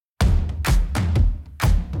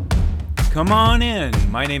Come on in.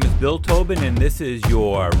 My name is Bill Tobin, and this is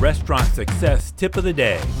your Restaurant Success Tip of the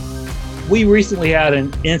Day. We recently had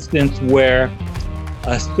an instance where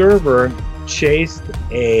a server chased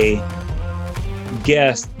a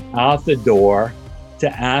guest out the door to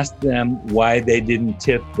ask them why they didn't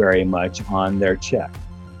tip very much on their check.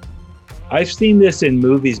 I've seen this in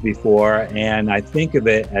movies before, and I think of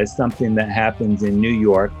it as something that happens in New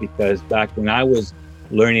York because back when I was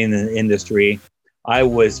learning the industry, I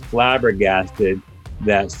was flabbergasted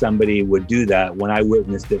that somebody would do that when I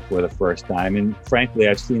witnessed it for the first time. And frankly,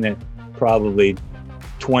 I've seen it probably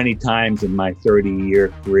 20 times in my 30-year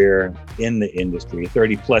career in the industry,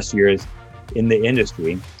 30 plus years in the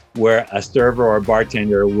industry, where a server or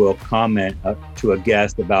bartender will comment to a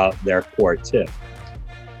guest about their poor tip.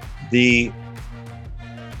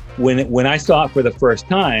 When I saw it for the first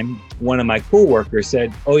time, one of my coworkers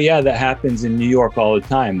said, "Oh yeah, that happens in New York all the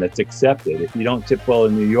time. That's accepted. If you don't tip well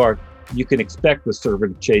in New York, you can expect the server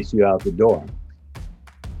to chase you out the door."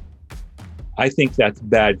 I think that's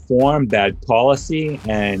bad form, bad policy,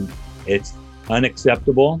 and it's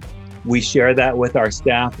unacceptable. We share that with our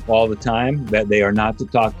staff all the time, that they are not to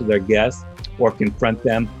talk to their guests or confront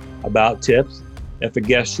them about tips. If a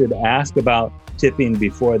guest should ask about tipping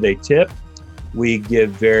before they tip, we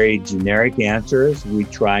give very generic answers. We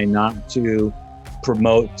try not to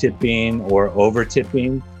promote tipping or over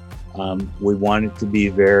tipping. We want it to be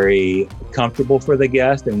very comfortable for the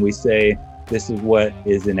guest, and we say this is what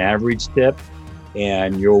is an average tip,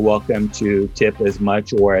 and you're welcome to tip as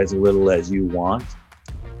much or as little as you want.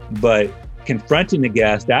 But confronting the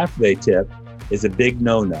guest after they tip is a big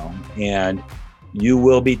no-no, and you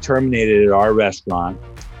will be terminated at our restaurant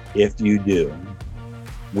if you do.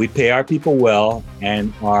 We pay our people well,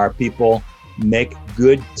 and our people make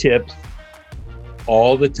good tips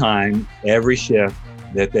all the time, every shift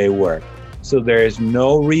that they work. So there is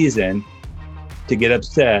no reason to get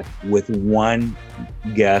upset with one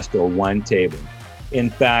guest or one table. In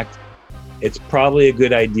fact, it's probably a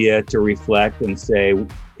good idea to reflect and say,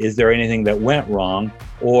 is there anything that went wrong?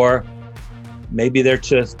 Or maybe they're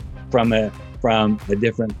just from a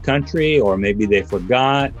different country, or maybe they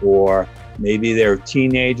forgot, or maybe they're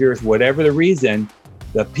teenagers. Whatever the reason,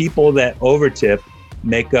 the people that overtip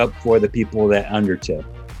make up for the people that undertip.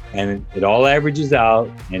 And it all averages out.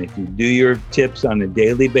 And if you do your tips on a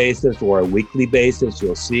daily basis or a weekly basis,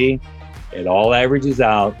 you'll see it all averages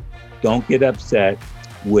out. Don't get upset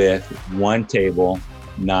with one table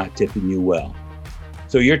not tipping you well.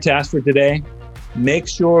 So your task for today, make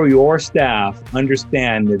sure your staff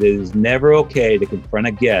understand that it is never okay to confront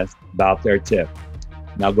a guest about their tip.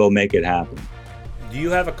 Now go make it happen. Do you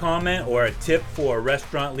have a comment or a tip for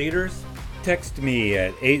restaurant leaders? Text me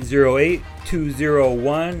at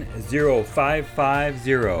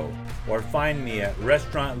 808-201-0550 or find me at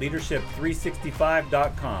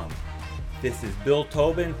restaurantleadership365.com. This is Bill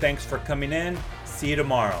Tobin. Thanks for coming in. See you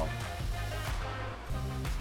tomorrow.